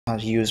how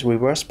to use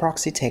reverse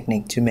proxy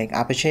technique to make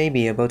Apache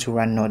be able to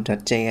run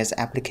Node.js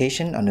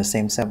application on the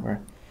same server.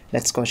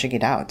 Let's go check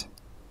it out.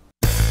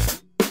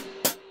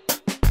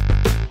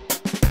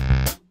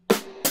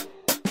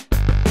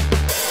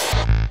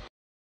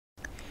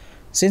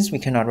 Since we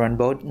cannot run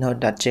both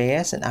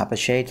Node.js and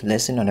Apache to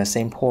listen on the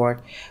same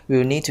port, we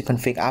will need to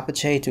configure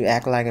Apache to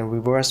act like a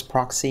reverse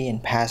proxy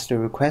and pass the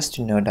request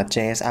to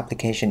Node.js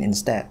application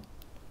instead.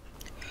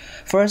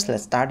 First,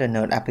 let's start the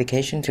Node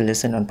application to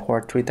listen on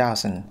port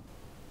 3000.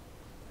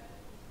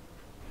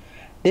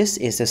 This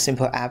is a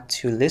simple app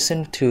to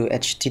listen to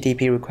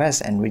HTTP requests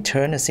and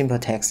return a simple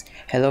text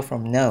 "Hello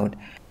from Node,"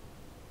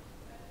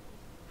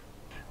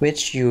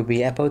 which you'll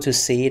be able to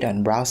see it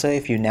on browser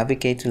if you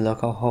navigate to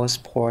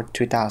localhost port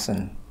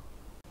 3000.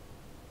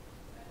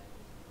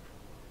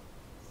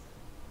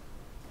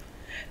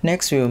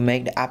 Next, we will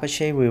make the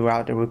Apache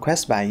reroute the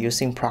request by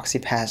using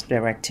ProxyPass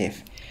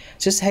directive.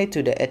 Just head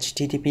to the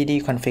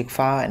httpd config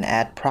file and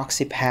add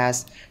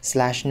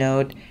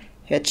ProxyPass/node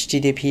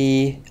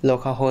http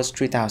localhost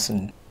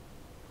 3000.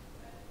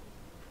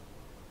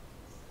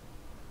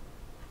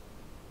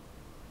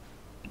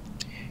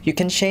 You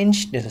can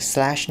change the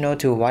 /node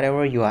to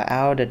whatever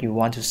URL that you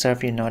want to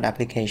serve your Node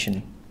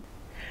application.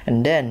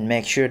 And then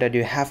make sure that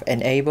you have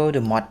enabled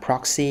the mod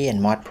proxy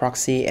and mod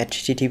proxy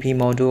HTTP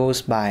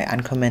modules by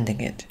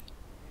uncommenting it.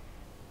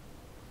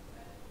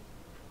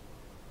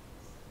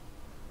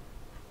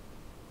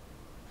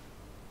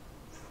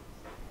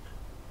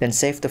 Then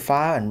save the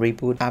file and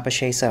reboot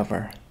Apache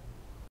server.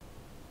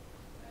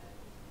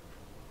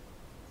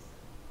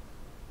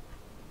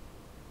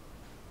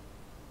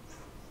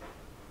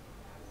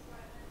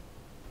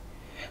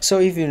 So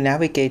if you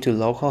navigate to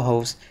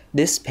localhost,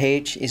 this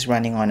page is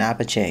running on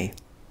Apache.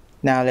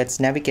 Now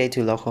let's navigate to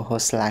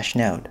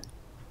localhost/node.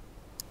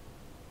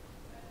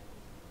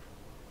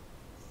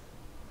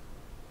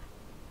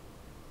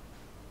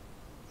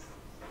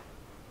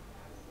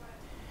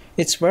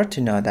 It's worth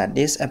to know that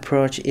this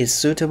approach is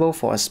suitable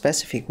for a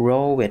specific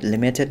role with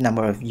limited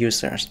number of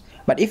users.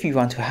 But if you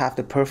want to have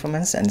the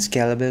performance and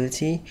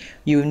scalability,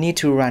 you need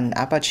to run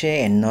Apache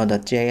and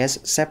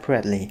Node.js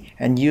separately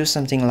and use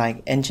something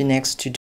like Nginx to